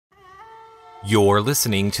You're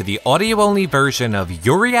listening to the audio-only version of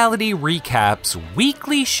Your Reality Recap's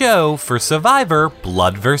weekly show for Survivor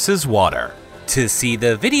Blood vs. Water. To see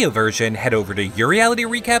the video version, head over to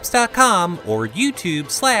yourrealityrecaps.com or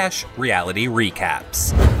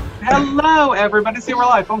YouTube/realityrecaps. Hello, everybody. See, we're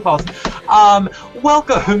live phone calls.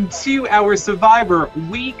 Welcome to our Survivor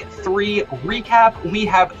Week 3 recap. We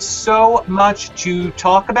have so much to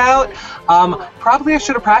talk about. Probably I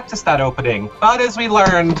should have practiced that opening, but as we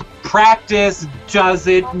learned, practice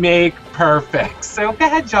doesn't make perfect. So go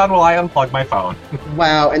ahead, John, while I unplug my phone.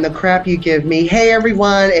 Wow, and the crap you give me. Hey,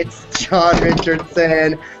 everyone, it's John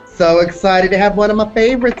Richardson. So excited to have one of my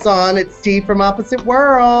favorites on. It's Steve from Opposite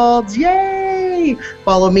Worlds. Yay!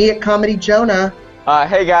 Follow me at Comedy Jonah.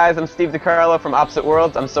 Hey guys, I'm Steve DiCarlo from Opposite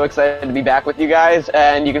Worlds. I'm so excited to be back with you guys,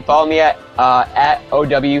 and you can follow me at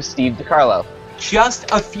OW Steve DiCarlo. Just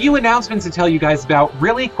a few announcements to tell you guys about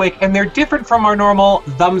really quick, and they're different from our normal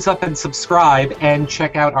thumbs up and subscribe, and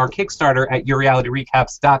check out our Kickstarter at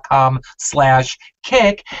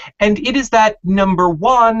yourrealityrecaps.com/kick. And it is that number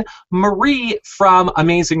one, Marie from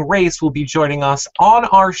Amazing Race will be joining us on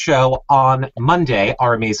our show on Monday,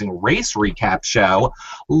 our Amazing Race recap show.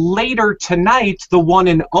 Later tonight, the one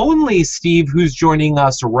and only Steve, who's joining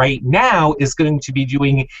us right now, is going to be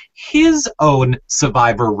doing his own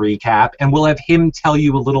Survivor recap, and we'll have him tell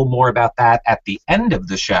you a little more about that at the end of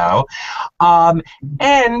the show.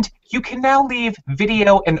 And you can now leave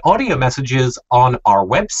video and audio messages on our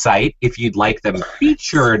website if you'd like them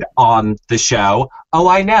featured on the show. Oh,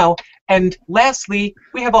 I know. And lastly,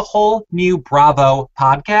 we have a whole new Bravo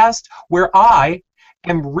podcast where I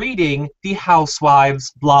am reading the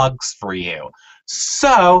Housewives blogs for you.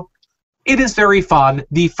 So it is very fun.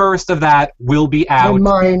 The first of that will be out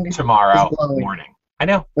tomorrow morning. I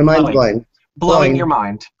know. My mind's blowing. Blowing your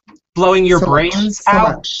mind. Blowing your brains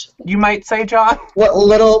out, you might say, John? What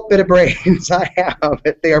little bit of brains I have,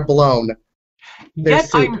 they are blown. Yet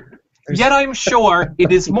I'm sure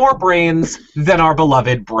it is more brains than our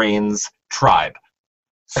beloved Brains tribe.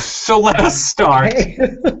 So let us start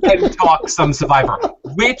and talk some Survivor.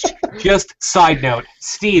 Which, just side note,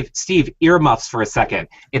 Steve, earmuffs for a second.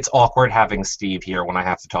 It's awkward having Steve here when I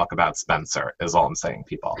have to talk about Spencer, is all I'm saying,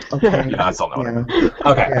 people. Okay. You guys all know what I mean.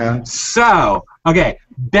 Okay, so,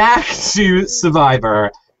 back to Survivor.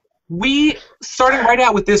 We starting right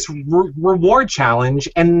out with this reward challenge,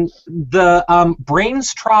 and the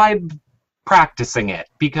Brains tribe practicing it,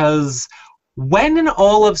 because when in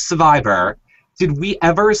all of Survivor did we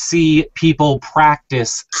ever see people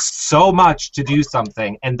practice so much to do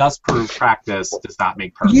something and thus prove practice does not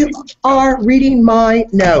make perfect? You are reading my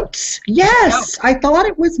notes. Yes, I thought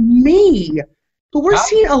it was me. But we're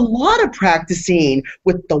seeing a lot of practicing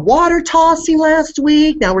with the water tossing last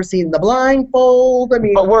week. Now we're seeing the blindfold. I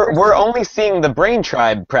mean, but we're only seeing the Brain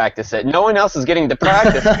Tribe practice it. No one else is getting to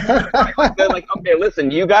practice it. They're like, okay, listen,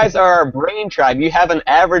 you guys are our Brain Tribe. You have an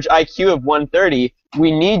average IQ of 130.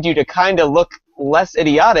 We need you to kind of look less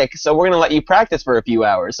idiotic, so we're going to let you practice for a few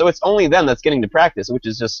hours. So it's only them that's getting to practice, which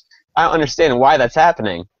is just, I don't understand why that's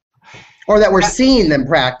happening. Or that we're seeing them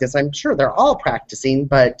practice. I'm sure they're all practicing,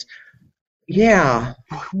 but yeah.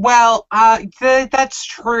 Well, that's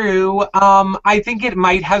true. I think it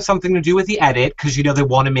might have something to do with the edit, because, you know, they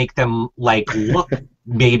want to make them, like, look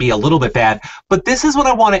maybe a little bit bad. But this is what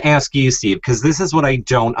I want to ask you, Steve, because this is what I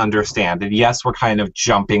don't understand. And yes, we're kind of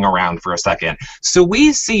jumping around for a second. So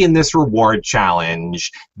we see in this reward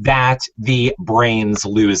challenge that the Brains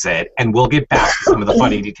lose it, and we'll get back to some of the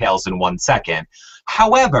funny details in 1 second.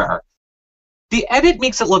 However, the edit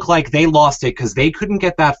makes it look like they lost it because they couldn't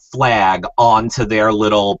get that flag onto their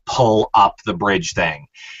little pull up the bridge thing.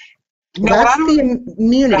 Well, that's the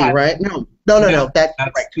immunity, right? No. That's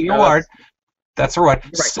right. The reward. That's the reward.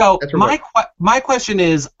 Right. So my question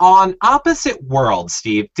is, on Opposite Worlds,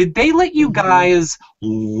 Steve, did they let you guys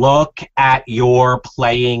look at your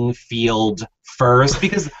playing field first?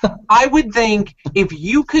 Because I would think if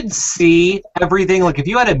you could see everything, like if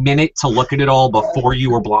you had a minute to look at it all before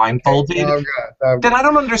you were blindfolded, then I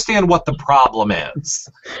don't understand what the problem is.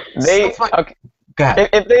 Okay. Go ahead.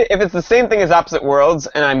 If it's the same thing as Opposite Worlds,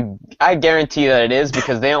 and I guarantee that it is,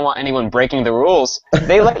 because they don't want anyone breaking the rules,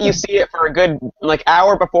 they let you see it for a good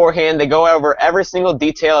hour beforehand. They go over every single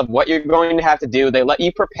detail of what you're going to have to do. They let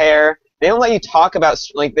you prepare. They don't let you talk about,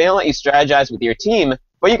 they don't let you strategize with your team,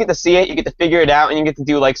 but you get to see it, you get to figure it out, and you get to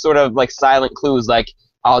do silent clues, like,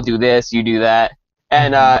 I'll do this, you do that.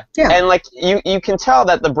 And you can tell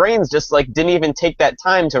that the Brains just didn't even take that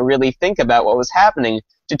time to really think about what was happening.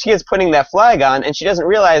 Jatia's putting that flag on, and she doesn't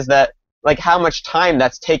realize that how much time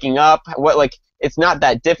that's taking up. It's not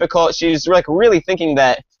that difficult. She's really thinking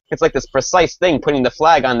that it's like this precise thing, putting the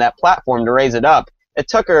flag on that platform to raise it up. It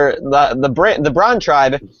took her, the Braun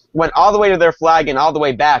tribe went all the way to their flag and all the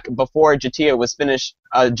way back before Jatia was finished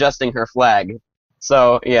adjusting her flag.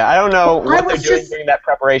 So, yeah, I don't know what they're doing during that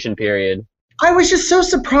preparation period. I was just so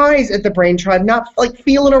surprised at the Brain Tribe not, like,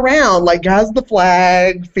 feeling around. Like, how's the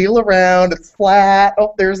flag? Feel around. It's flat.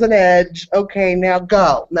 Oh, there's an edge. Okay, now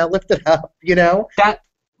go. Now lift it up, you know?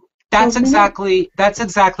 That's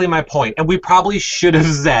exactly my point. And we probably should have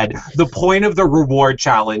said the point of the reward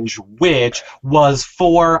challenge, which was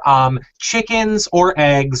for chickens or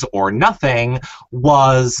eggs or nothing,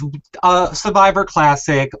 was a Survivor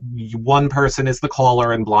Classic. One person is the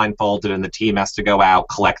caller and blindfolded, and the team has to go out,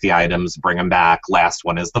 collect the items, bring them back. Last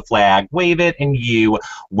one is the flag, wave it, and you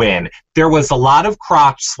win. There was a lot of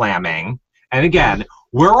crotch slamming. And again,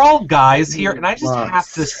 we're all guys here, and I just have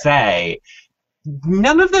to say,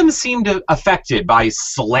 none of them seemed affected by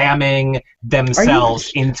slamming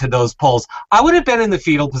themselves into those poles. I would have been in the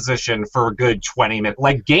fetal position for a good 20 minutes.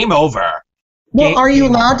 Like, game over. Well, are you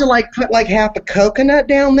allowed to, like, put, like, half a coconut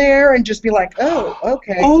down there and just be like, oh,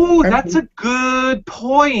 okay. Oh, that's a good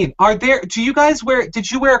point. Did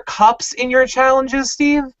you wear cups in your challenges,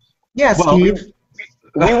 Steve? Yeah, Steve.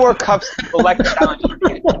 We wore cups to select challenges.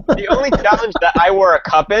 The only challenge that I wore a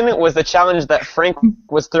cup in was the challenge that Frank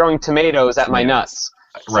was throwing tomatoes at my nuts.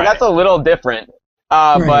 So that's a little different.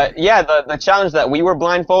 But yeah, the challenge that we were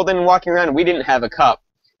blindfolded and walking around, we didn't have a cup.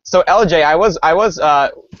 So LJ, I was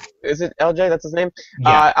is it LJ? That's his name?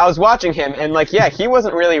 Yeah. I was watching him, and like, yeah, he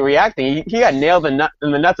wasn't really reacting. He got nailed in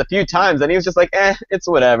the nuts a few times, and he was just like, it's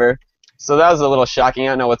whatever. So that was a little shocking. I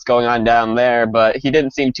don't know what's going on down there, but he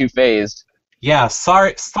didn't seem too phased. Yeah,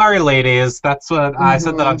 sorry, ladies. That's what I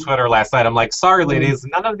said that on Twitter last night. I'm like, sorry, ladies.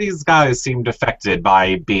 None of these guys seemed affected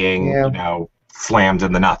by being, slammed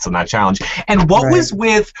in the nuts on that challenge. And what was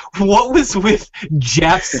with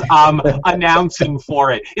Jeff's announcing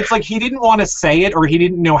for it? It's like he didn't want to say it, or he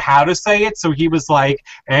didn't know how to say it, so he was like,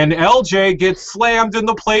 "And LJ gets slammed in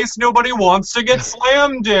the place nobody wants to get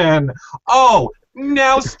slammed in." Oh.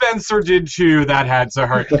 Now Spencer did too. That had to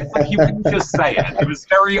hurt. It's like he wouldn't just say it. It was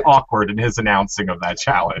very awkward in his announcing of that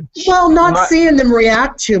challenge. Well, not seeing them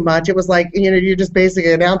react too much. It was like, you're just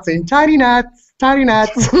basically announcing tiny nuts, tiny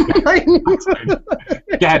nuts. Go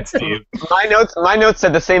ahead, Steve. My notes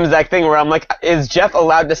said the same exact thing, where I'm like, is Jeff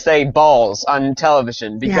allowed to say balls on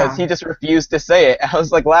television? Because he just refused to say it. I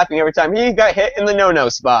was like laughing every time he got hit in the no-no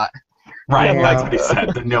spot. Right, that's what he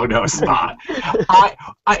said, the no-no spot.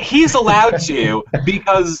 He's allowed to,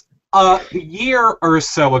 because a year or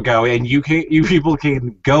so ago, and you people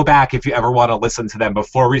can go back if you ever want to listen to them,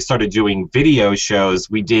 before we started doing video shows,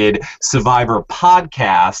 we did Survivor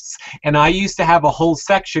podcasts, and I used to have a whole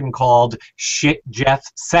section called Shit Jeff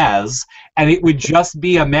Says, and it would just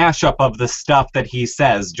be a mashup of the stuff that he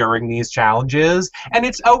says during these challenges, and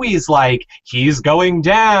it's always like, he's going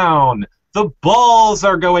down, the balls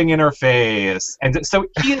are going in her face. And so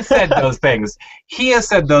he has said those things. He has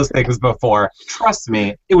said those things before. Trust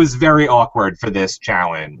me, it was very awkward for this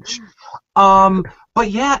challenge.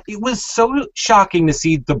 But yeah, it was so shocking to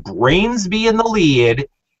see the brains be in the lead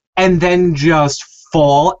and then just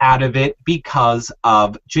fall out of it because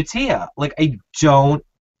of Jatia. Like, I don't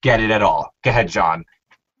get it at all. Go ahead, John.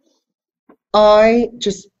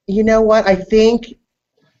 You know what? I think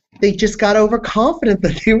they just got overconfident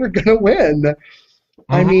that they were going to win.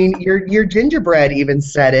 I mean, your gingerbread even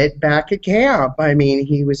said it back at camp. I mean,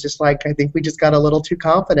 he was just like, I think we just got a little too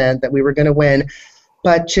confident that we were going to win.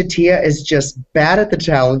 But Chatia is just bad at the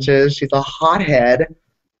challenges. She's a hothead.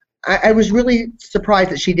 I was really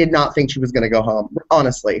surprised that she did not think she was going to go home,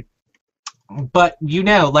 honestly. But,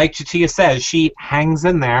 like Chatia says, she hangs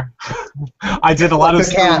in there. I did a lot of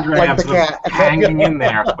Instagrams of hanging in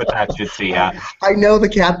there with that Chatia. I know the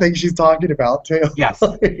cat thing she's talking about, too. Yes.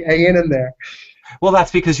 Hanging in there. Well,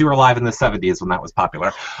 that's because you were alive in the 70s when that was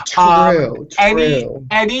popular. True.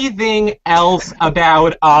 Anything else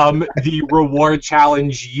about the reward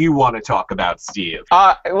challenge you want to talk about, Steve?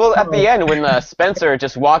 Well, at the end, when Spencer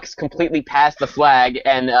just walks completely past the flag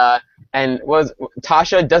and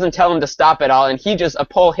Tasha doesn't tell him to stop at all, and a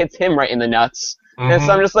pole hits him right in the nuts. And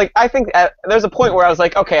so I'm just like, I think there's a point where I was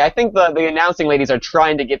like, okay, I think the announcing ladies are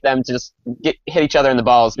trying to get them to just hit each other in the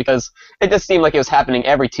balls, because it just seemed like it was happening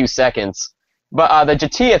every 2 seconds. But the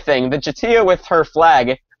Jatia with her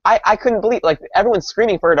flag, I couldn't believe, like, everyone's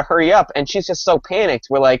screaming for her to hurry up, and she's just so panicked.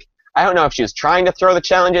 We're like, I don't know if she was trying to throw the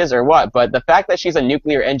challenges or what, but the fact that she's a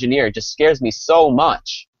nuclear engineer just scares me so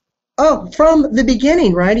much. Oh, from the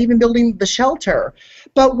beginning, right? Even building the shelter.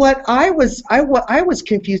 But what I was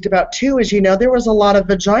confused about too is, there was a lot of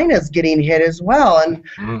vaginas getting hit as well. And,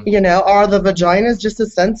 are the vaginas just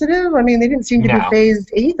as sensitive? I mean, they didn't seem to be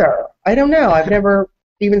phased either. I don't know. I've never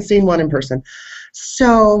even seen one in person.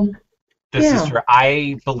 So, this is true.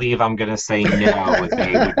 I believe I'm going to say no.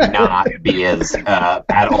 They would not be as,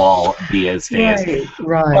 at all, be as phased.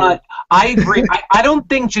 Right. But I agree. I don't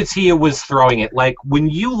think Jatia was throwing it. Like, when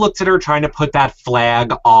you looked at her trying to put that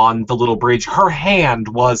flag on the little bridge, her hand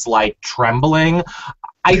was, like, trembling.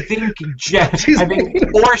 I think,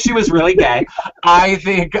 or she was really gay. I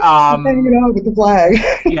think, hanging out with the flag.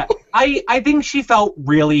 yeah, I think she felt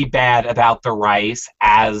really bad about the rice,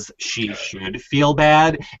 as she should feel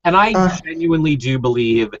bad, and I genuinely do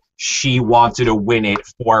believe she wanted to win it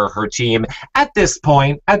for her team. At this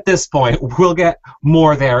point, we'll get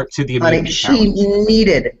more there to the immunity challenge. She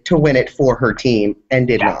needed to win it for her team and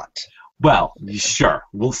did not. Well, sure.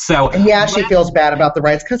 Well, so and she feels bad about the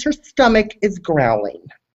rice because her stomach is growling.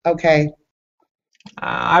 Okay.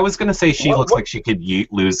 I was going to say she looks like she could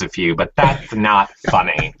lose a few, but that's not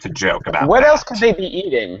funny to joke about. What else could they be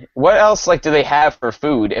eating? What else do they have for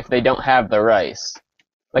food if they don't have the rice?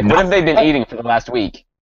 Like, what have they been eating for the last week?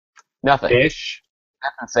 Nothing. Fish.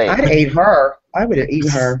 That's insane. I'd ate her. I would have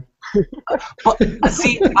eaten her. But,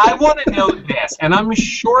 see, I want to know this, and I'm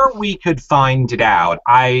sure we could find it out.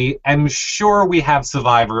 I am sure we have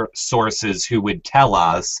Survivor sources who would tell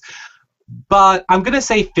us, but I'm going to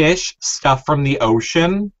say fish, stuff from the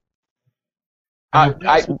ocean.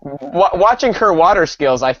 Watching her water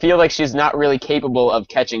skills, I feel like she's not really capable of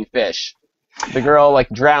catching fish. The girl,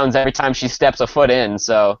 drowns every time she steps a foot in,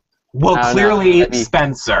 so... Well, clearly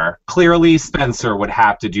Spencer would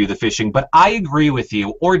have to do the fishing, but I agree with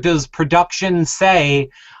you. Or does production say,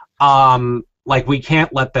 we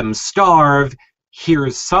can't let them starve,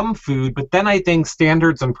 here's some food, but then I think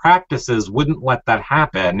standards and practices wouldn't let that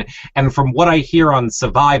happen. And from what I hear on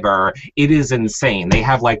Survivor, it is insane. They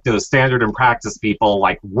have, those standard and practice people,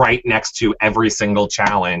 right next to every single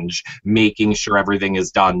challenge, making sure everything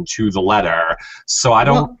is done to the letter. So I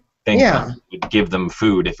don't... think that would give them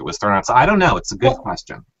food if it was thrown out. So I don't know. It's a good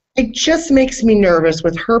question. It just makes me nervous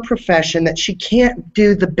with her profession that she can't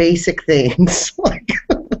do the basic things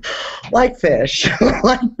like fish,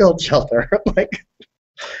 like build shelter.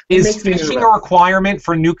 Is fishing a requirement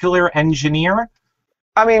for nuclear engineer?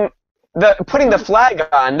 I mean, putting the flag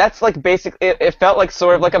on, that's basic. It felt like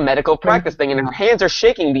sort of like a medical practice thing, and her hands are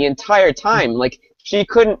shaking the entire time. She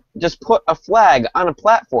couldn't just put a flag on a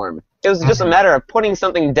platform. It was just a matter of putting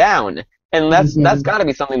something down, and that's got to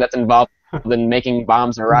be something that's involved in making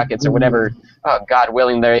bombs or rockets or whatever, God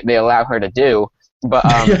willing, they allow her to do. But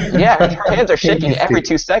her hands are shaking every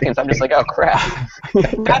 2 seconds. I'm just like, oh crap.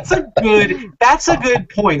 That's a good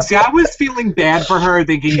point. See, I was feeling bad for her,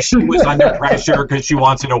 thinking she was under pressure because she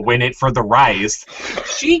wanted to win it for the rice.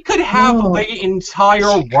 She could have the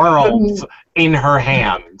entire world in her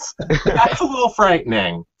hands. That's a little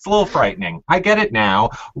frightening. It's a little frightening. I get it now.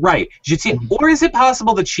 Right. Or is it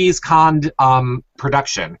possible that she's conned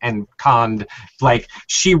production and conned,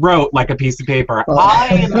 she wrote a piece of paper, I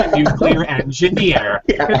am a nuclear engineer.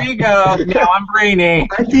 There you go. Now I'm brainy.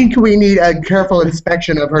 I think we need a careful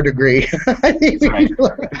inspection of her degree. I think we need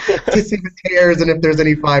to see the tears and if there's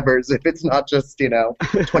any fibers, if it's not just,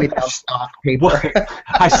 20-pound stock paper. Well,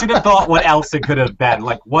 I should have thought what else it could have been.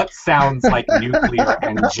 what sounds like nuclear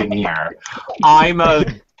engineer?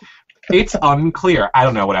 It's unclear. I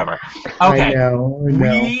don't know, whatever. Okay. I know.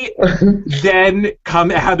 We then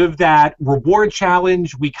come out of that reward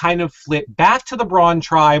challenge. We kind of flip back to the Brawn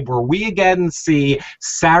tribe where we again see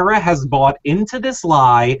Sarah has bought into this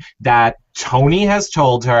lie that Tony has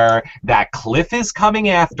told her that Cliff is coming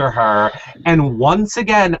after her. And once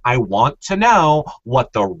again, I want to know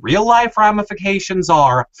what the real life ramifications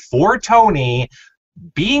are for Tony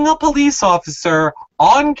being a police officer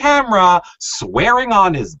on camera, swearing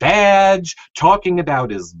on his badge, talking about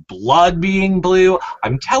his blood being blue.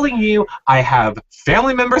 I'm telling you, I have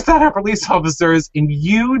family members that are police officers, and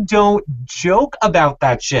you don't joke about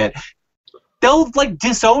that shit. They'll,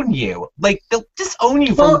 disown you. They'll disown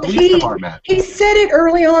you from the police department. He said it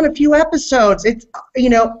early on a few episodes. It's,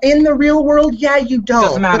 in the real world, you don't.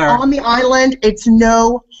 Doesn't matter. But on the island, it's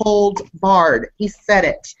no holds barred. He said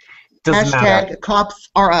it. Doesn't matter. Cops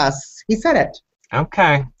are us. He said it.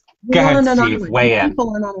 Okay. Go ahead, Steve. Weigh in.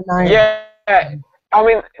 People are not an island. Yeah. I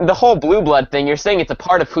mean, the whole blue blood thing, you're saying it's a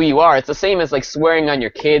part of who you are. It's the same as, swearing on your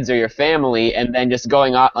kids or your family and then just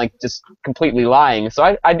going on, just completely lying.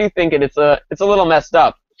 So I do think it's a little messed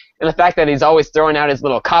up. And the fact that he's always throwing out his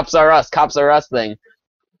little cops are us thing.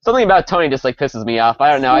 something about Tony just like pisses me off.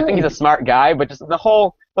 I don't know. I think he's a smart guy, but just the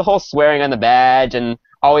whole swearing on the badge and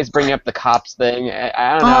always bringing up the cops thing.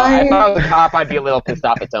 I don't know. If I was a cop, I'd be a little pissed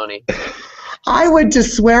off at Tony. I would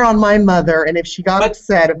just swear on my mother, and if she got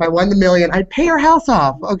upset, if I won the $1 million, I'd pay her house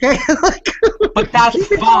off, okay? But that's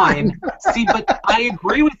fine. See, but I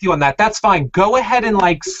agree with you on that. That's fine. Go ahead and,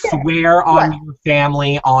 like, swear on your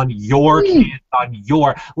family, on your kids, on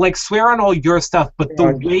your... Like, swear on all your stuff, but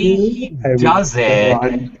the way he does it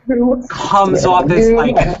comes off as,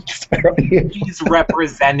 like, he's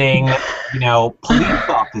representing, you know, police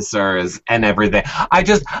officers and everything. I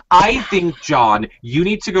think, John, you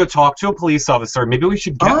need to go talk to a police officer. Maybe we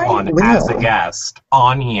should get one as a guest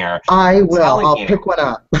on here. I will. I'll pick one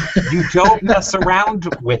up. You don't mess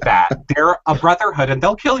around with that. They're a brotherhood, and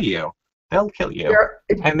they'll kill you. They'll kill you.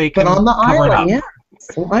 And they can but on the cover island, it up.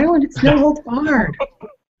 The island, it's no holds barred.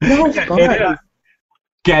 No holds barred. It is.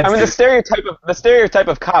 I mean, the stereotype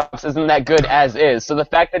of cops isn't that good as is. So the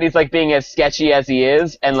fact that he's like being as sketchy as he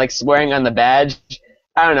is and like swearing on the badge,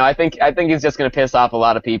 I don't know. I think he's just gonna piss off a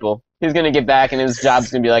lot of people. He's gonna get back, and his job's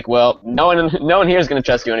gonna be like, well, no one here is gonna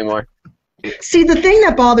trust you anymore. See, the thing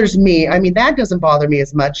that bothers me, I mean, that doesn't bother me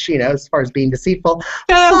as much, you know, as far as being deceitful.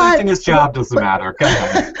 Losing his job doesn't matter. Go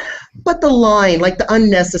ahead. But the line, like the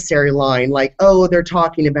unnecessary line, like, oh, they're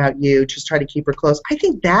talking about you, just try to keep her close. I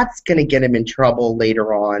think that's going to get him in trouble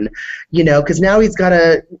later on, you know, because now he's got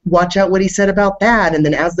to watch out what he said about that. And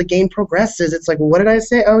then as the game progresses, it's like, well, what did I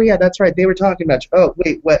say? Oh, yeah, that's right. They were talking about you. Oh,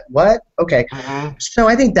 wait, what? Okay. So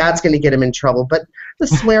I think that's going to get him in trouble. But the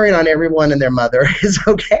swearing on everyone and their mother is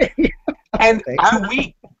okay. And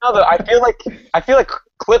I feel like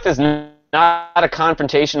Cliff is not a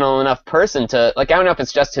confrontational enough person to, like, I don't know if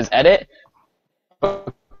it's just his edit,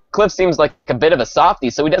 but Cliff seems like a bit of a softie,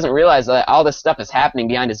 so he doesn't realize that all this stuff is happening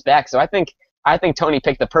behind his back. So I think Tony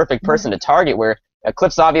picked the perfect person to target, where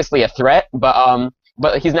Cliff's obviously a threat, but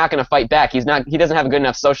he's not going to fight back. He doesn't have a good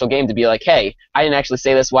enough social game to be like, hey, I didn't actually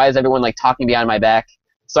say this. Why is everyone like talking behind my back?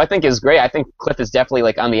 So I think it's great. I think Cliff is definitely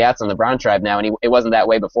like on the outs on the Braun tribe now, and it wasn't that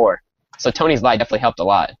way before. So Tony's lie definitely helped a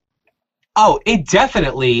lot. Oh, it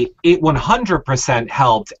 100%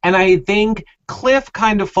 helped. And I think Cliff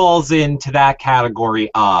kind of falls into that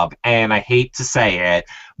category of, and I hate to say it,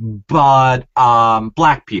 but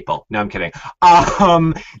black people. No, I'm kidding.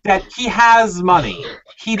 That he has money.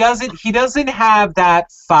 He doesn't have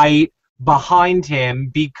that fight behind him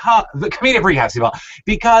because the Comedic recaps people,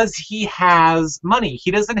 because he has money.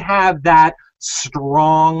 He doesn't have that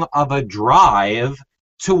strong of a drive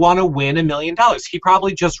to want to win $1 million. He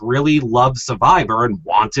probably just really loved Survivor and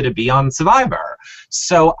wanted to be on Survivor.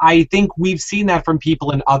 So I think we've seen that from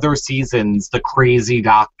people in other seasons. The crazy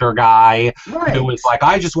doctor guy who was like,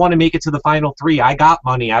 I just want to make it to the final 3. I got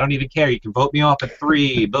money. I don't even care. You can vote me off at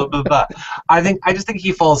 3. Blah, blah, blah. I just think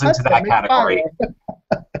he falls into that category.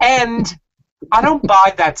 And I don't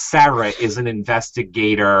buy that Sarah is an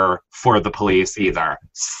investigator for the police either.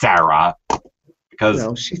 Sarah.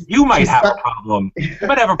 Because you might have a problem. You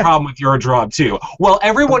might have a problem with your job, too. Well,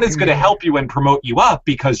 everyone is going to help you and promote you up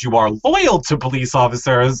because you are loyal to police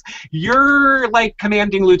officers. You're, like,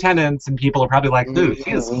 commanding lieutenants, and people are probably like, dude,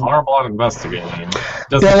 he is horrible at investigating.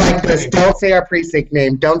 They're like this, don't say our precinct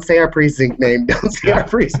name, don't say our precinct name, don't say our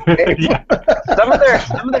precinct name. Some of their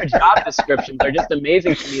job descriptions are just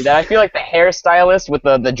amazing to me. That I feel like the hairstylist with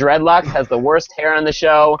the dreadlocks has the worst hair on the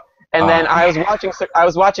show. And then I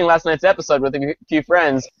was watching last night's episode with a few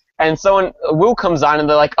friends, and Wu comes on, and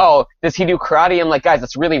they're like, "Oh, does he do karate?" I'm like, "Guys,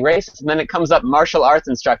 that's really racist." And then it comes up martial arts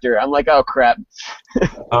instructor. I'm like, "Oh crap."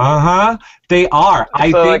 They are.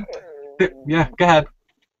 Yeah. Go ahead.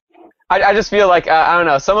 I just feel like I don't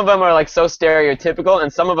know. Some of them are like so stereotypical,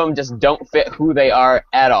 and some of them just don't fit who they are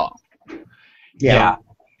at all. Yeah.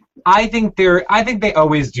 I think they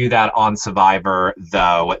always do that on Survivor,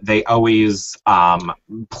 though. They always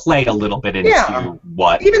play a little bit into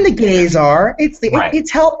what even the gays are. It's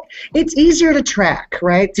easier to track,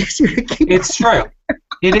 right? It's easier to keep. It's true.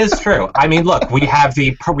 It is true. I mean, look, we had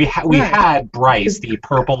Bryce, the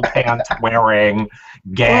purple pant wearing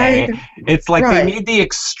gay. Right. It's like they need the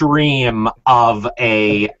extreme of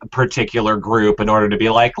a particular group in order to be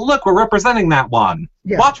like, look, we're representing that one.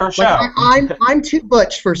 Yeah. Watch our show. I'm too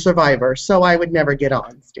butch for Survivor, so I would never get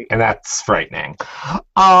on, Steve. And that's frightening.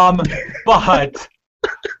 But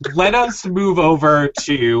let us move over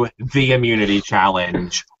to the immunity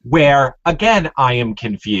challenge, where, again, I am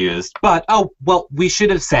confused. But, we should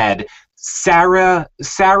have said, Sarah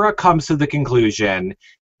comes to the conclusion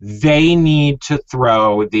they need to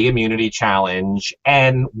throw the immunity challenge,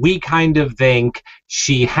 and we kind of think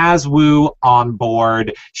she has Wu on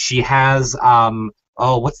board. She has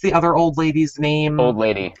oh, what's the other old lady's name? Old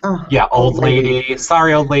lady. Oh, Yeah, old lady.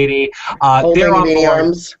 Sorry, old lady. old They're on lady board.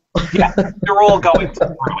 arms. Yeah, they're all going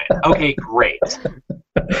through it. Okay, great.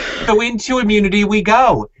 So into immunity we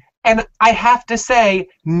go. And I have to say,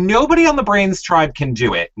 nobody on the Brains tribe can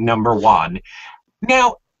do it, number one.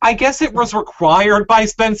 Now, I guess it was required by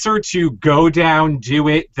Spencer to go down, do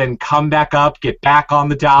it, then come back up, get back on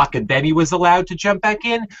the dock, and then he was allowed to jump back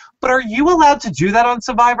in. But are you allowed to do that on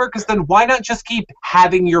Survivor? Because then why not just keep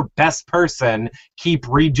having your best person keep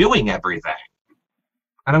redoing everything?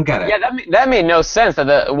 I don't get it. Yeah, that made no sense that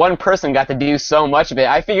the one person got to do so much of it.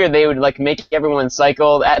 I figured they would like make everyone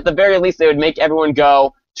cycle. At the very least, they would make everyone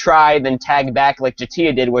go, try, then tag back like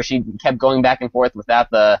Jatia did, where she kept going back and forth without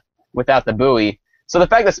the buoy. So the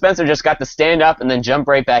fact that Spencer just got to stand up and then jump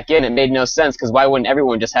right back in, it made no sense, because why wouldn't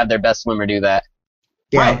everyone just have their best swimmer do that?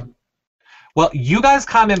 Yeah. Right. Well, you guys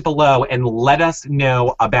comment below and let us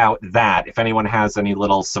know about that, if anyone has any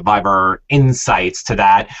little Survivor insights to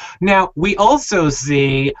that. Now, we also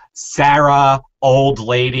see Sarah, old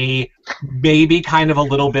lady, maybe kind of a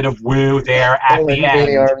little bit of woo there at the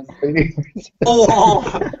end.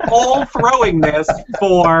 all throwing this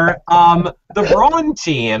for the Braun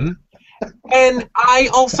team. And I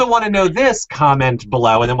also want to know this, comment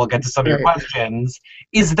below, and then we'll get to some of your questions,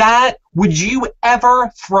 is that, would you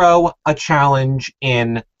ever throw a challenge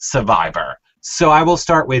in Survivor? So I will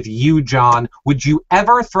start with you, John. Would you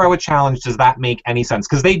ever throw a challenge? Does that make any sense?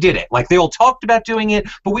 Because they did it. Like, they all talked about doing it,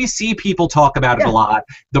 but we see people talk about it a lot.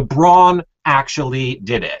 The Braun actually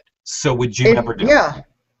did it. So would you ever do it? Yeah.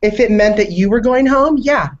 If it meant that you were going home,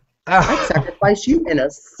 yeah. I'd sacrifice you in a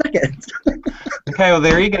second. Okay, well,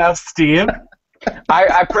 there you go, Steve.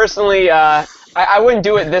 I personally, I wouldn't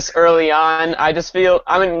do it this early on. I just feel,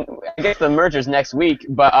 I guess the merger's next week,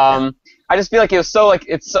 but I just feel like it was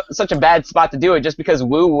such a bad spot to do it, just because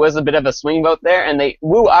Wu was a bit of a swing vote there, and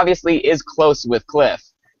Wu obviously is close with Cliff.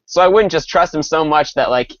 So I wouldn't just trust him so much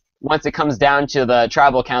that, like, once it comes down to the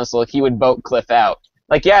tribal council, he would vote Cliff out.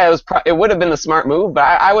 Like, yeah, it would have been the smart move, but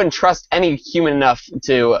I wouldn't trust any human enough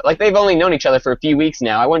to, like, they've only known each other for a few weeks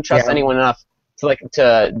now. I wouldn't trust anyone enough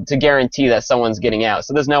to guarantee that someone's getting out.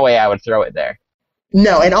 So there's no way I would throw it there.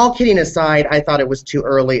 No, and all kidding aside, I thought it was too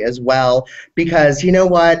early as well, because you know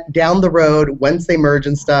what? Down the road, once they merge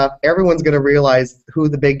and stuff, everyone's going to realize who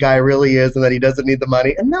the big guy really is and that he doesn't need the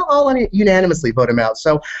money, and they'll all unanimously vote him out.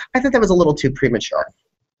 So I thought that was a little too premature.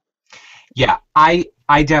 Yeah, I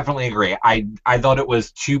definitely agree. I thought it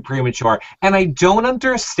was too premature. And I don't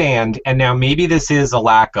understand, and now maybe this is a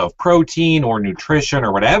lack of protein or nutrition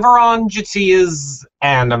or whatever on Jatia's,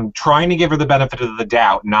 and I'm trying to give her the benefit of the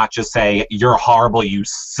doubt, not just say, you're horrible, you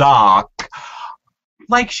suck.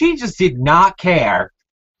 Like, she just did not care.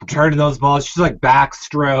 Returning those balls, she's like,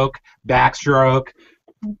 backstroke.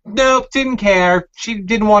 Nope, didn't care. She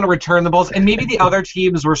didn't want to return the balls. And maybe the other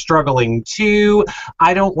teams were struggling too.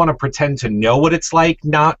 I don't want to pretend to know what it's like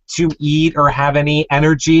not to eat or have any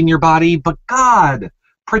energy in your body, but God,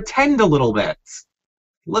 pretend a little bit.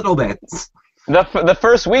 Little bits. The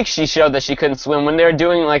first week she showed that she couldn't swim. When they were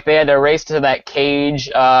doing, like, they had to race to that cage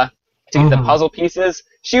to get the puzzle pieces.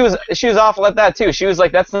 She was awful at that too. She was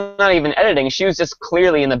like, that's not even editing. She was just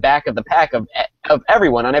clearly in the back of the pack of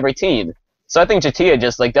everyone on every team. So I think Jatia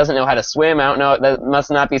just, like, doesn't know how to swim. I don't know. That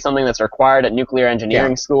must not be something that's required at nuclear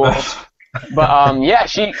engineering school. But yeah,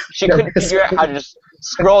 she couldn't figure out how to just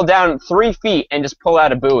scroll down 3 feet and just pull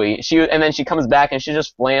out a buoy. And then she comes back and she's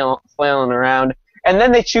just flailing around. And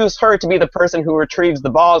then they choose her to be the person who retrieves the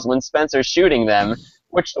balls when Spencer's shooting them.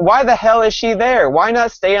 Which, why the hell is she there? Why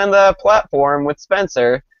not stay on the platform with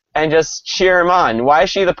Spencer and just cheer him on? Why is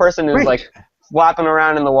she the person who's like flopping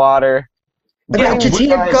around in the water? Yeah,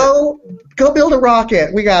 Jatia, go build a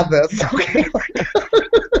rocket. We got this. Okay.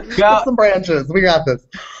 Got some branches. We got this.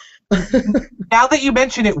 Now that you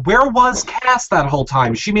mention it, where was Cass that whole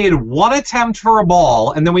time? She made one attempt for a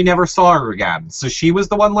ball, and then we never saw her again. So she was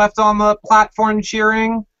the one left on the platform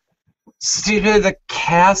cheering? The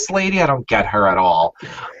Cass lady? I don't get her at all.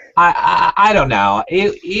 I don't know.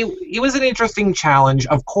 It was an interesting challenge.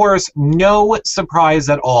 Of course, no surprise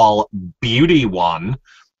at all. Beauty won.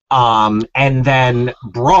 And then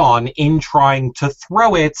Braun, in trying to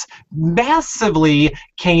throw it, massively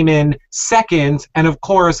came in second, and of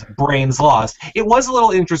course, Brains lost. It was a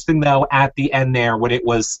little interesting, though, at the end there, when it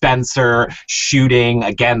was Spencer shooting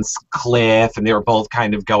against Cliff, and they were both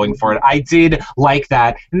kind of going for it. I did like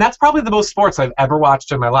that, and that's probably the most sports I've ever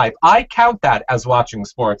watched in my life. I count that as watching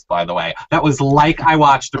sports, by the way. That was like I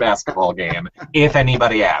watched a basketball game, if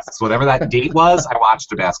anybody asks. Whatever that date was, I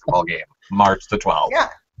watched a basketball game, March the 12th. Yeah.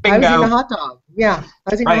 I was eating a Bingo. hot dog. Yeah,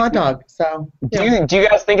 I was eating a hot dog. So Do you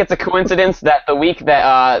guys think it's a coincidence that the week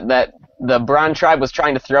that the Braun tribe was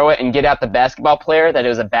trying to throw it and get out the basketball player, that it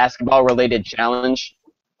was a basketball-related challenge?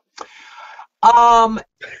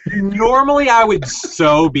 Normally I would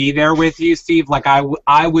so be there with you, Steve. Like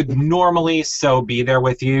I would normally so be there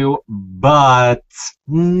with you, but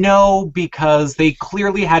no, because they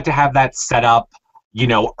clearly had to have that set up,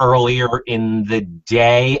 earlier in the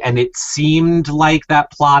day, and it seemed like that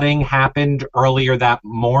plotting happened earlier that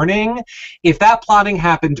morning. If that plotting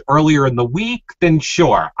happened earlier in the week, then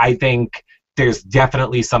sure, I think there's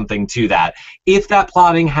definitely something to that. If that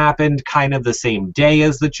plotting happened kind of the same day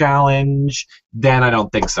as the challenge, then I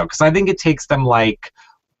don't think so, because I think it takes them like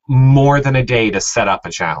more than a day to set up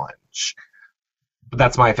a challenge. But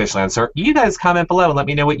that's my official answer. You guys comment below and let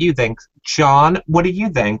me know what you think. John, what do you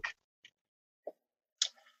think?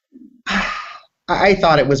 I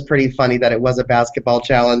thought it was pretty funny that it was a basketball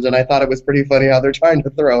challenge, and I thought it was pretty funny how they're trying to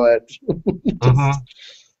throw it.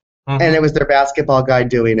 And it was their basketball guy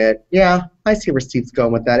doing it. Yeah, I see where Steve's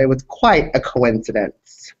going with that. It was quite a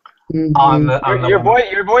coincidence. Your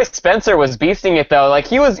boy Spencer was beasting it though. Like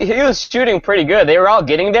he was shooting pretty good. They were all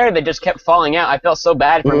getting there. They just kept falling out. I felt so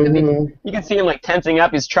bad for him. You can see him like tensing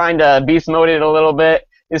up. He's trying to beast mode it a little bit.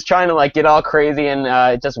 He's trying to like get all crazy, and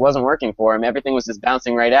it just wasn't working for him. Everything was just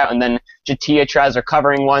bouncing right out. And then Jatia tries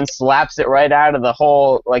recovering one, slaps it right out of the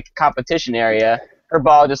whole like competition area. Her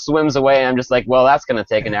ball just swims away, and I'm just like, well, that's going to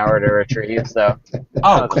take an hour to retrieve. So,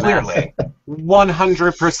 clearly.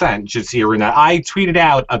 100% Jatia Renee. I tweeted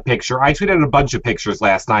out a picture. I tweeted out a bunch of pictures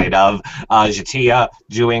last night of Jatia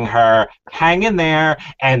doing her hang in there,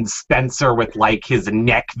 and Spencer with like his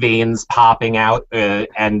neck veins popping out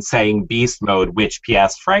and saying beast mode, which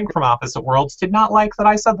P.S. Frank from Opposite Worlds did not like that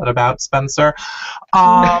I said that about Spencer.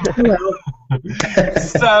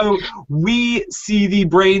 So we see the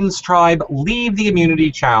Brains tribe leave the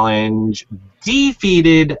immunity challenge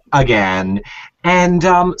defeated again, and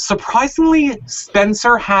surprisingly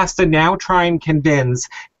Spencer has to now try and convince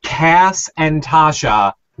Cass and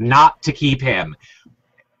Tasha not to keep him.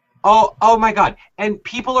 Oh my god. And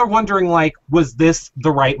people are wondering, like, was this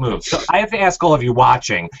the right move? So I have to ask all of you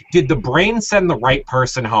watching, did the Brains send the right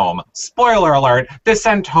person home? Spoiler alert, they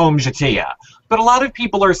sent home Jatia. But a lot of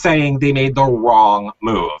people are saying they made the wrong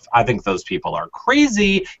move. I think those people are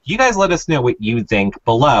crazy. You guys let us know what you think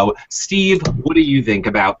below. Steve, what do you think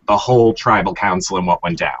about the whole tribal council and what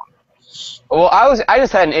went down? Well, I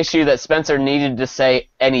just had an issue that Spencer needed to say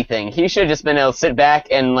anything. He should have just been able to sit back,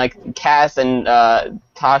 and like Cass and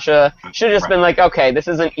Tasha should have just been like, okay, this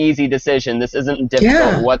is an easy decision. This isn't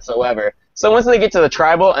difficult whatsoever. So once they get to the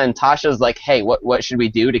tribal and Tasha's like, hey, what should we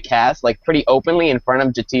do to Cass? Like pretty openly in front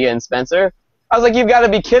of Jatia and Spencer. I was like, you've got to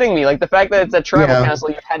be kidding me. Like the fact that it's a tribal council,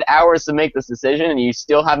 you've had hours to make this decision and you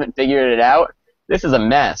still haven't figured it out. This is a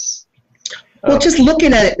mess. Well, just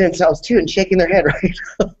looking at it themselves, too, and shaking their head, right?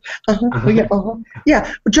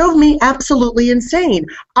 Yeah, it drove me absolutely insane.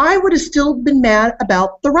 I would have still been mad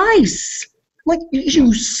about the rice. Like,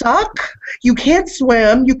 you suck. You can't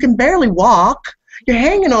swim. You can barely walk. You're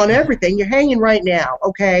hanging on everything. You're hanging right now,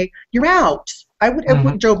 okay? You're out. It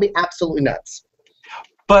would drove me absolutely nuts.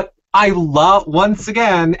 But I love, once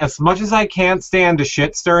again, as much as I can't stand a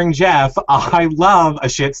shit-stirring Jeff, I love a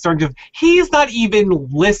shit-stirring Jeff. He's not even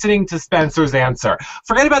listening to Spencer's answer.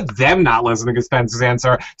 Forget about them not listening to Spencer's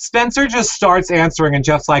answer. Spencer just starts answering, and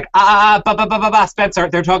Jeff's like, Spencer,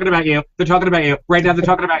 they're talking about you. They're talking about you. Right now, they're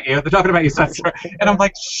talking about you. They're talking about you, Spencer. And I'm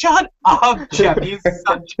like, shut up, Jeff. He's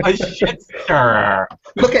such a shit-stirrer.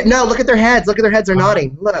 Look at their heads. Look at their heads are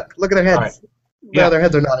nodding. Look at their heads. Right. Yeah, their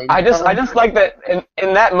heads are nodding. I just like that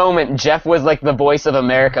in that moment, Jeff was like the voice of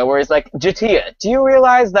America, where he's like, Jatia, do you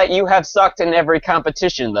realize that you have sucked in every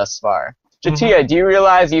competition thus far? Jatia, do you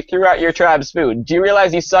realize you threw out your tribe's food? Do you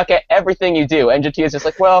realize you suck at everything you do? And Jatia's just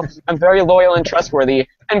like, well, I'm very loyal and trustworthy.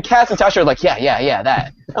 And Cass and Tasha are like, yeah,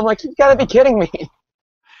 that. I'm like, you gotta be kidding me.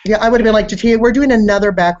 Yeah, I would have been like, Jatia, we're doing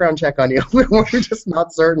another background check on you. We're just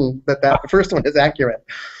not certain that first one is accurate.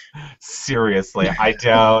 Seriously, I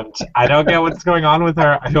don't get what's going on with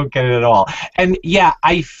her. I don't get it at all. And yeah,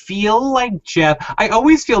 I feel like I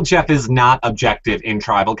always feel Jeff is not objective in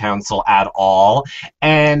tribal council at all.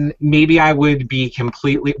 And maybe I would be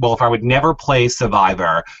if I would never play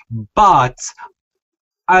Survivor, but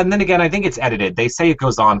and then again, I think it's edited. They say it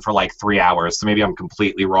goes on for like 3 hours, so maybe I'm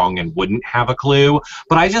completely wrong and wouldn't have a clue.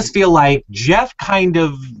 But I just feel like Jeff kind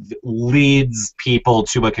of leads people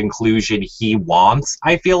to a conclusion he wants,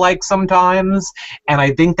 I feel like sometimes. And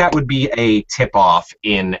I think that would be a tip-off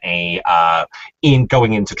in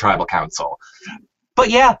going into tribal council.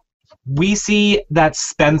 But yeah, we see that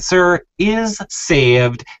Spencer is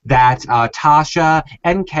saved, that Tasha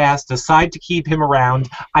and Cass decide to keep him around.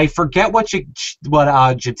 I forget what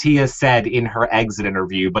Jatia said in her exit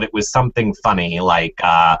interview, but it was something funny, like,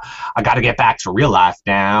 I gotta get back to real life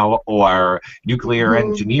now, or nuclear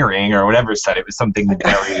engineering, or whatever said. It was something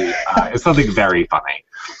very funny.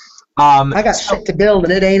 I got shit to build,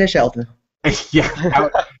 and it ain't a shelter. Yeah,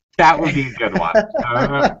 that would be a good one. That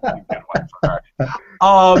would be a good one for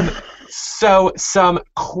her. So some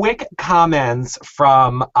quick comments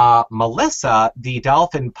from Melissa, the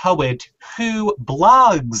dolphin poet, who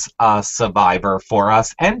blogs Survivor for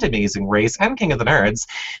us, and Amazing Race, and King of the Nerds,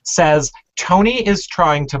 says, Tony is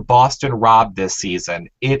trying to Boston Rob this season.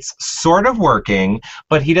 It's sort of working,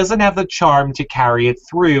 but he doesn't have the charm to carry it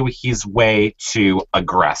through. He's way too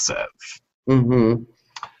aggressive. Mm-hmm.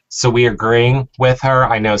 So we agreeing with her?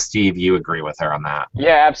 I know, Steve, you agree with her on that.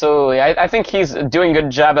 Yeah, absolutely. I think he's doing a good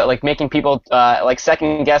job at like making people like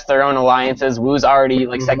second guess their own alliances. Wu's already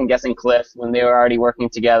like second guessing Cliff when they were already working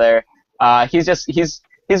together.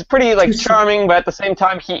 He's pretty like charming, but at the same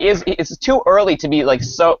time it's too early to be like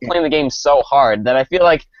so playing the game so hard that I feel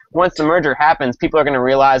like once the merger happens, people are going to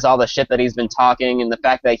realize all the shit that he's been talking and the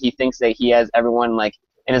fact that he thinks that he has everyone like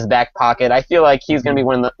in his back pocket. I feel like he's going to be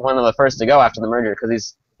one of the first to go after the merger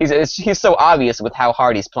because he's so obvious with how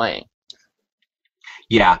hard he's playing.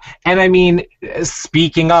 Yeah, and I mean,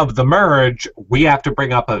 speaking of the merge, we have to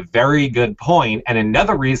bring up a very good point, and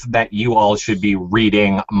another reason that you all should be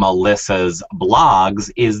reading Melissa's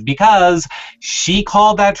blogs is because she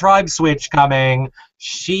called that tribe switch coming.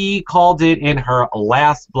 She called it in her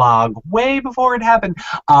last blog way before it happened.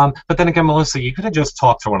 But then again, Melissa, you could have just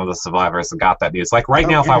talked to one of the survivors and got that news. Like right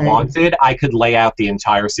now, if I wanted, I could lay out the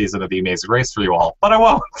entire season of The Amazing Race for you all, but I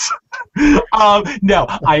won't. No,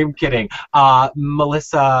 I'm kidding.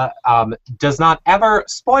 Melissa does not ever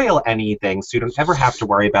spoil anything, so you don't ever have to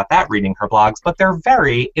worry about that reading her blogs, but they're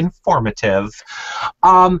very informative.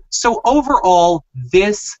 So overall,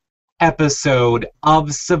 this episode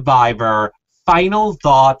of Survivor, final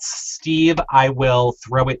thoughts. Steve, I will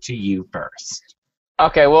throw it to you first.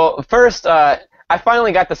 Okay, well, first, I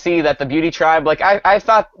finally got to see that the Beauty Tribe, like, I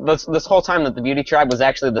thought this whole time that the Beauty Tribe was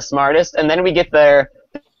actually the smartest, and then we get their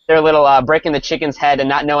little breaking the chicken's head and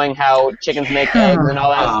not knowing how chickens make eggs and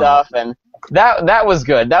all that stuff, and that was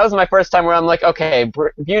good. That was my first time where I'm like, okay,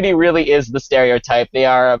 Beauty really is the stereotype. They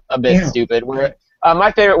are a bit stupid.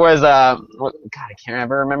 My favorite was, God, I can't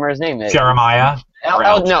ever remember his name. Jeremiah?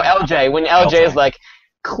 LJ. When LJ is like,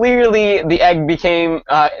 clearly the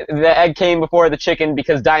egg came before the chicken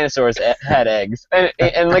because dinosaurs had eggs.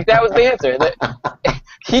 And like, that was the answer.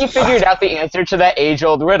 He figured out the answer to that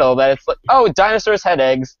age-old riddle that it's like, oh, dinosaurs had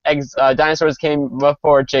eggs. Dinosaurs came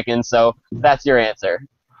before chickens, so that's your answer.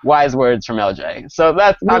 Wise words from LJ. So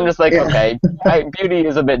I'm just like, okay, Beauty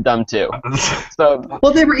is a bit dumb too. So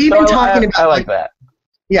well, they were even talking about. I like that.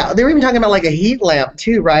 Yeah, they were even talking about like a heat lamp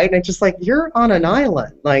too, right? And it's just like you're on an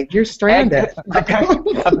island, like you're stranded.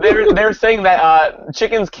 They're saying that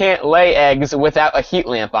chickens can't lay eggs without a heat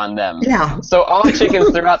lamp on them. Yeah. So all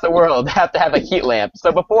chickens throughout the world have to have a heat lamp.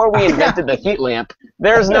 So before we invented the heat lamp,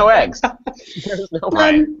 there's no eggs. There's no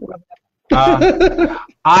right.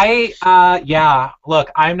 Look,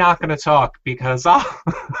 I'm not going to talk because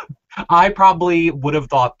I probably would have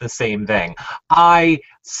thought the same thing. I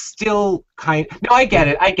get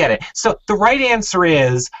it. So the right answer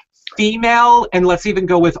is female, and let's even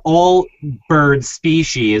go with all bird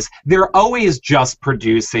species, they're always just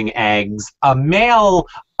producing eggs. A male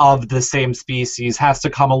of the same species has to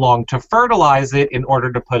come along to fertilize it in order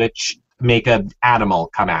to make an animal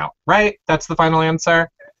come out, right? That's the final answer?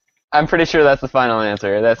 I'm pretty sure that's the final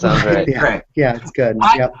answer. That sounds right. Yeah, it's good.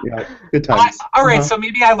 Yep. Good times. All right, so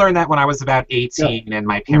maybe I learned that when I was about 18 and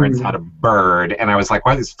my parents had a bird, and I was like,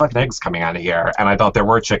 why are these fucking eggs coming out of here? And I thought there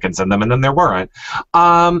were chickens in them, and then there weren't.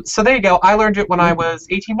 So there you go. I learned it when I was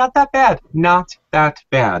 18. Not that bad.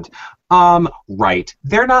 Right.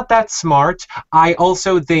 They're not that smart. I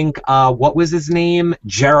also think, what was his name?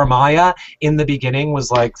 Jeremiah in the beginning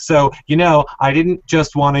was like, so, I didn't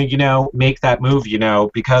just want to, make that move,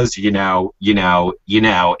 because, he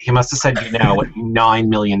must have said, 9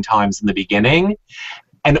 million times in the beginning.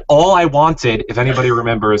 And all I wanted, if anybody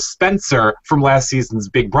remembers Spencer from last season's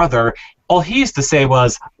Big Brother, all he used to say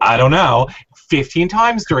was, I don't know, 15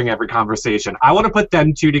 times during every conversation. I want to put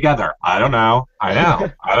them two together. I don't know.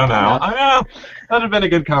 That would have been a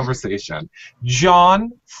good conversation.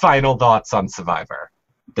 John, final thoughts on Survivor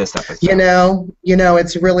this episode.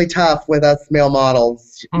 It's really tough with us male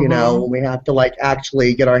models, when we have to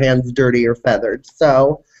actually get our hands dirty or feathered.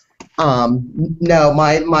 So No,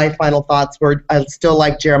 my final thoughts were I still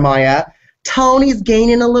like Jeremiah. Tony's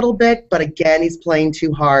gaining a little bit, but again, he's playing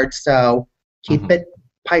too hard, so keep it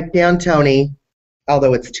pipe down, Tony.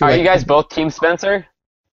 Although it's too late. Are you guys both Team Spencer?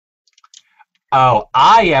 Oh,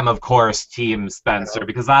 I am, of course, Team Spencer,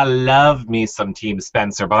 because I love me some Team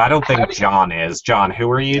Spencer, but I don't think John is. John, who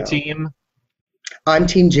are you, Team? I'm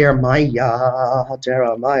Team Jeremiah.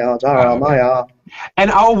 Jeremiah.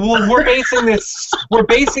 And well, we're basing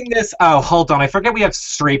this, oh, hold on, I forget we have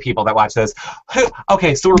straight people that watch this.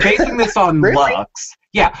 Okay, so we're basing this on Really? looks.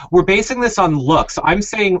 Yeah, we're basing this on looks. So I'm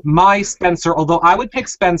saying my Spencer, although I would pick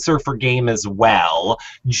Spencer for game as well.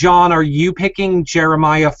 John, are you picking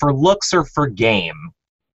Jeremiah for looks or for game?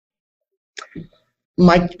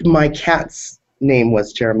 My cat's name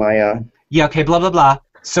was Jeremiah. Yeah, okay, blah, blah, blah.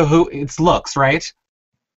 So it's looks, right?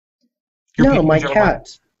 You're No, picking my Jeremiah.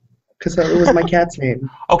 cat. Because it was my cat's name.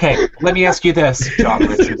 Okay, let me ask you this, John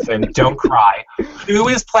Richardson. Don't cry. Who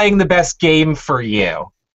is playing the best game for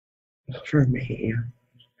you? For me.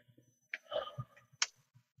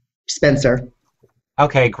 Spencer.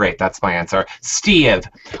 Okay, great. That's my answer. Steve,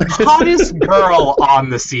 hottest girl on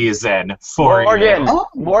the season for Morgan. you. Oh.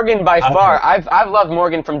 Morgan by far. I've loved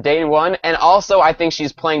Morgan from day one, and also I think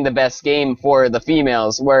she's playing the best game for the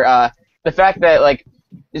females. Where the fact that like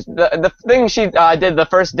the thing she did the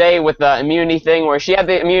first day with the immunity thing, where she had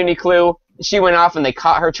the immunity clue, she went off and they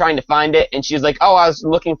caught her trying to find it, and she was like, "Oh, I was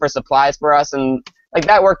looking for supplies for us," and like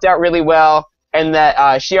that worked out really well. And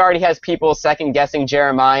that she already has people second guessing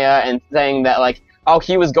Jeremiah and saying that like, oh,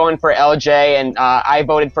 he was going for LJ and I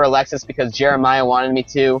voted for Alexis because Jeremiah wanted me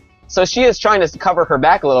to. So she is trying to cover her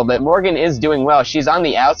back a little bit. Morgan is doing well. She's on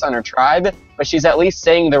the outs on her tribe, but she's at least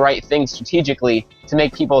saying the right things strategically to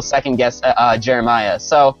make people second guess Jeremiah.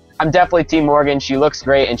 So I'm definitely Team Morgan. She looks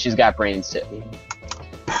great and she's got brains too.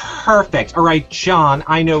 Perfect. All right, John,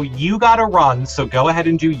 I know you got to run, so go ahead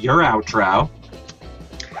and do your outro.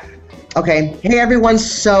 Okay. Hey, everyone.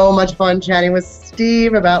 So much fun chatting with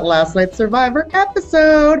Steve about last night's Survivor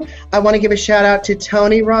episode. I want to give a shout out to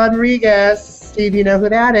Tony Rodriguez. Steve, you know who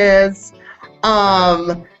that is.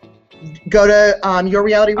 Go to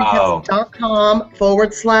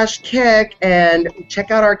yourrealityrecaps.com/kick and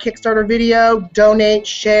check out our Kickstarter video. Donate,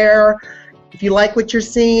 share. If you like what you're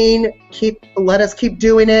seeing, let us keep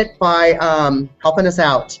doing it by helping us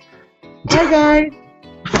out. Bye, guys.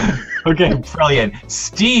 Okay, brilliant.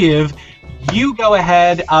 Steve, you go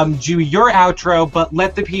ahead, do your outro, but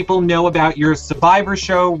let the people know about your Survivor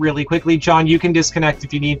show really quickly. John, you can disconnect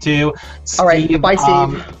if you need to. Steve, All right, bye,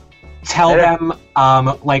 Steve. Tell them,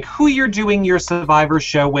 like, who you're doing your Survivor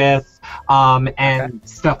show with, and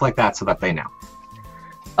stuff like that so that they know.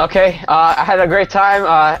 Okay, I had a great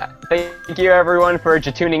time. Thank you everyone for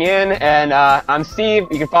tuning in, and I'm Steve.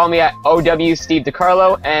 You can follow me at OW Steve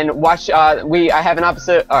DiCarlo, and watch. I have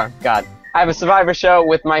I have a Survivor show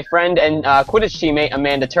with my friend and Quidditch teammate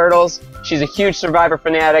Amanda Turtles. She's a huge Survivor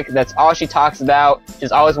fanatic. That's all she talks about.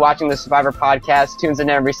 She's always watching the Survivor podcast, tunes in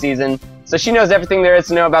every season, so she knows everything there is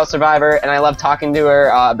to know about Survivor. And I love talking to her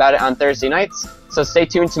about it on Thursday nights. So stay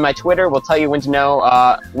tuned to my Twitter. We'll tell you when to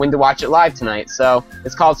know when to watch it live tonight. So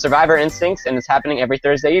it's called Survivor Instincts, and it's happening every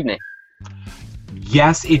Thursday evening.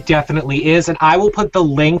 Yes, it definitely is, and I will put the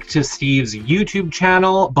link to Steve's YouTube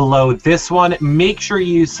channel below this one. Make sure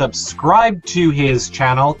you subscribe to his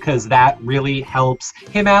channel, because that really helps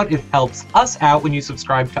him out. It helps us out when you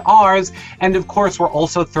subscribe to ours, and of course we're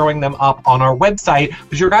also throwing them up on our website,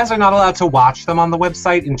 but you guys are not allowed to watch them on the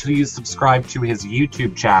website until you subscribe to his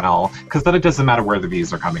YouTube channel, because then it doesn't matter where the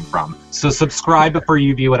views are coming from. So subscribe before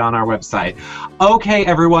you view it on our website. Okay,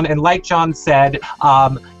 everyone, and like John said,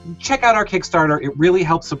 check out our Kickstarter. It really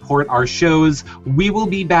helps support our shows. We will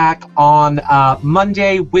be back on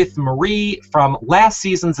Monday with Marie from last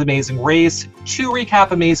season's Amazing Race to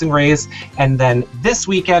recap Amazing Race. And then this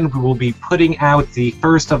weekend, we will be putting out the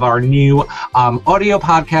first of our new audio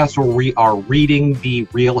podcasts where we are reading the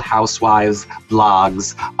Real Housewives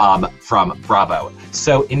blogs from Bravo.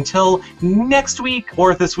 So until next week,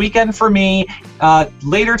 or this weekend for me,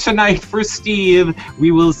 later tonight for Steve,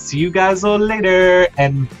 we will see you guys all later.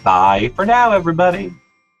 And bye for now, everybody.